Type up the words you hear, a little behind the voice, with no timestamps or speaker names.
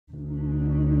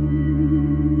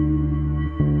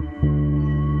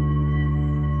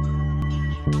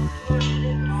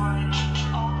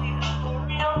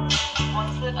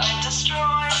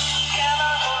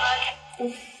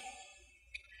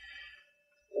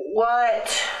What?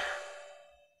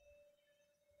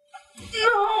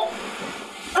 No,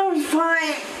 I'm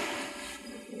fine.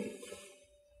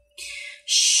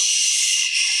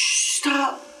 Shh,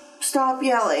 stop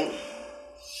yelling.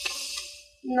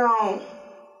 No,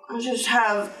 I just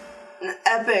have an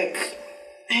epic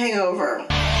hangover.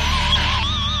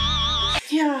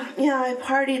 Yeah, I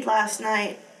partied last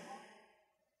night.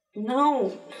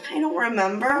 No, I don't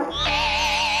remember.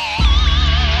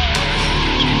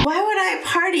 Why would I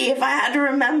party if I had to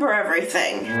remember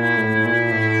everything?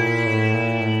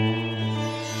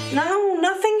 No,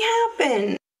 nothing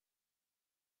happened.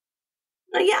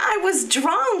 Yeah, I was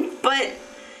drunk, but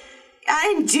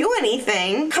I didn't do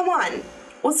anything. Come on,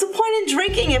 what's the point in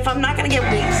drinking if I'm not gonna get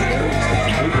wasted?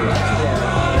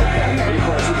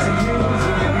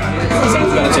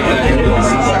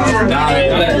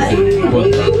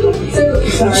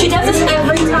 She does this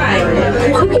every time.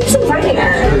 Who keeps inviting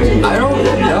her? I don't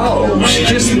know. She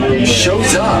just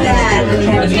shows up.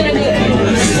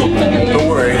 Don't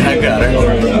worry, I got her.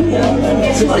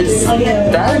 Is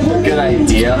that a good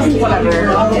idea?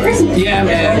 Yeah,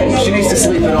 man. She needs to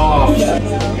sleep it off.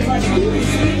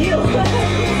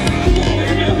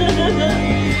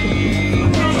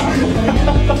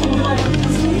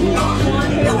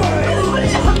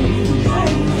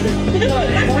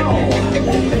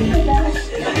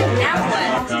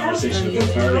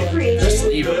 Just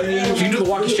leave her. She can do the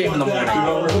walk of shame in the morning.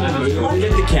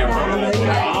 Get the camera.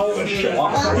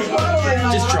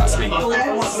 Just trust me.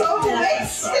 I'm so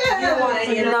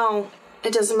wasted. No,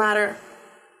 it doesn't matter.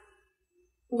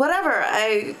 Whatever.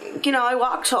 I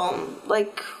walked home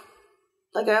like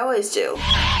I always do.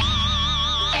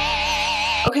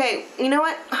 Okay, you know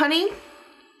what, honey?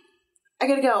 I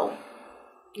gotta go.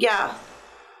 Yeah,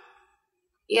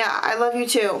 I love you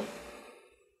too.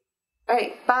 All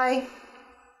right, bye.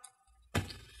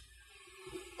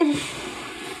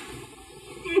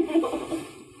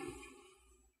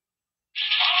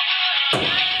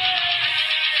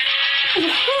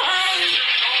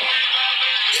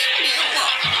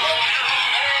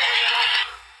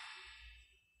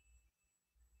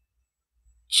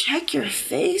 Check your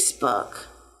Facebook.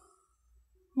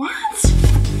 What?